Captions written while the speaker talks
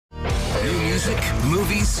Music,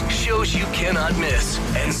 movies, shows you cannot miss,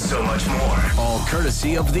 and so much more. All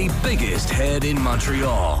courtesy of the biggest head in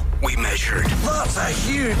Montreal. We measured. That's a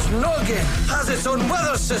huge noggin. Has its own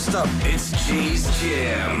weather system. It's Jay's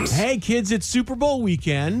Jams. Hey, kids, it's Super Bowl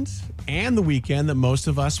weekend and the weekend that most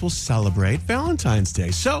of us will celebrate Valentine's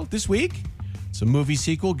Day. So this week, it's a movie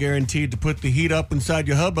sequel guaranteed to put the heat up inside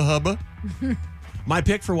your hubba. My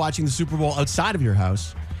pick for watching the Super Bowl outside of your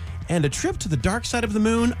house, and a trip to the dark side of the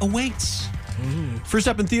moon awaits. First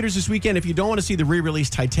up in theaters this weekend, if you don't want to see the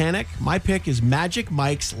re-released Titanic, my pick is Magic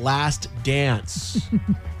Mike's Last Dance.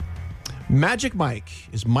 Magic Mike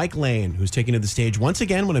is Mike Lane, who's taken to the stage once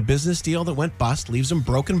again when a business deal that went bust leaves him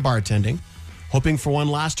broken bartending. Hoping for one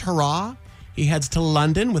last hurrah, he heads to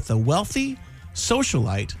London with the wealthy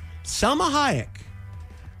socialite Selma Hayek,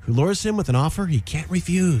 who lures him with an offer he can't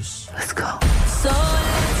refuse. Let's go.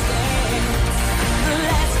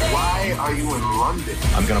 Why are you in London?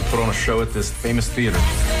 I'm going to put on a show at this famous theater.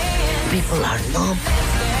 People are numb,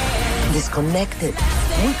 disconnected.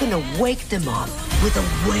 We're going to wake them up with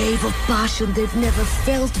a wave of passion they've never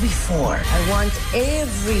felt before. I want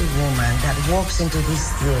every woman that walks into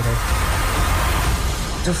this theater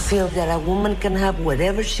to feel that a woman can have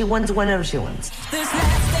whatever she wants, whenever she wants.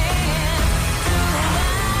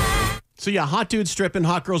 So yeah, hot dudes stripping,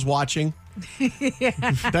 hot girls watching.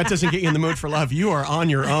 If that doesn't get you in the mood for love, you are on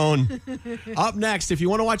your own. Up next, if you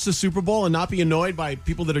want to watch the Super Bowl and not be annoyed by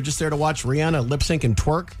people that are just there to watch Rihanna lip sync and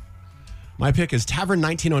twerk, my pick is Tavern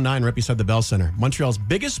 1909 right beside the Bell Center, Montreal's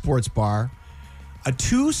biggest sports bar, a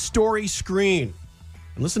 2-story screen.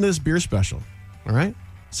 And listen to this beer special, all right?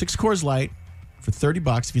 6 Coors Light for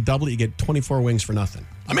 $30. If you double it, you get 24 wings for nothing.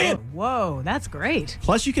 I'm in. Whoa, that's great.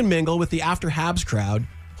 Plus, you can mingle with the after Habs crowd,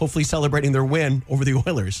 hopefully celebrating their win over the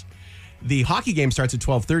Oilers. The hockey game starts at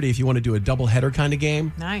 12:30 if you want to do a double-header kind of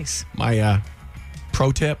game. Nice. My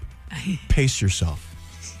pro tip, pace yourself.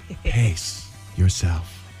 Pace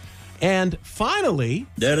yourself. And finally...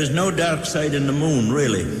 There is no dark side in the moon,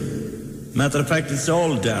 really. Matter of fact, it's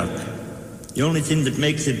all dark. The only thing that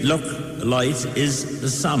makes it look light is the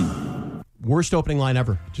sun. Worst opening line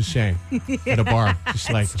ever, just saying. At a bar.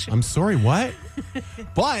 Just like, I'm sorry, what?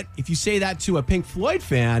 But if you say that to a Pink Floyd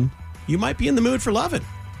fan, you might be in the mood for loving.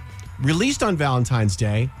 Released on Valentine's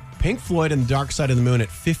Day, Pink Floyd and the Dark Side of the Moon at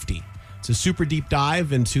 50. It's a super deep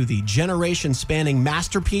dive into the generation-spanning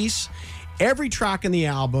masterpiece. Every track in the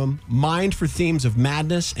album mined for themes of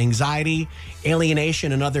madness, anxiety,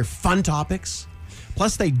 alienation, and other fun topics.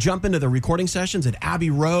 Plus, they jump into the recording sessions at Abbey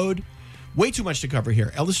Road. Way too much to cover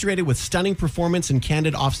here. Illustrated with stunning performance and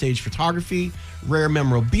candid offstage photography, rare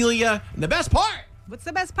memorabilia, and the best part. What's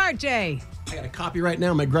the best part, Jay? I got a copy right now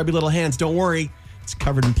in my grubby little hands. Don't worry. It's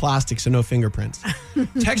covered in plastic, so no fingerprints.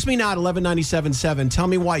 Text me now at 1197.7. Tell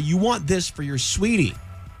me why you want this for your sweetie.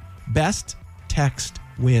 Best text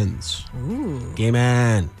wins. Ooh. Game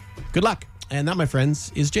on. Good luck. And that, my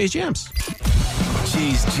friends, is Jay's Jams.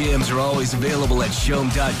 Jay's Jams are always available at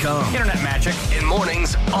Showm.com. Internet magic. And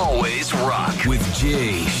mornings always rock. With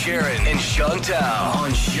Jay, Sharon, and Chantal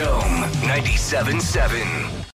on Showm 97.7.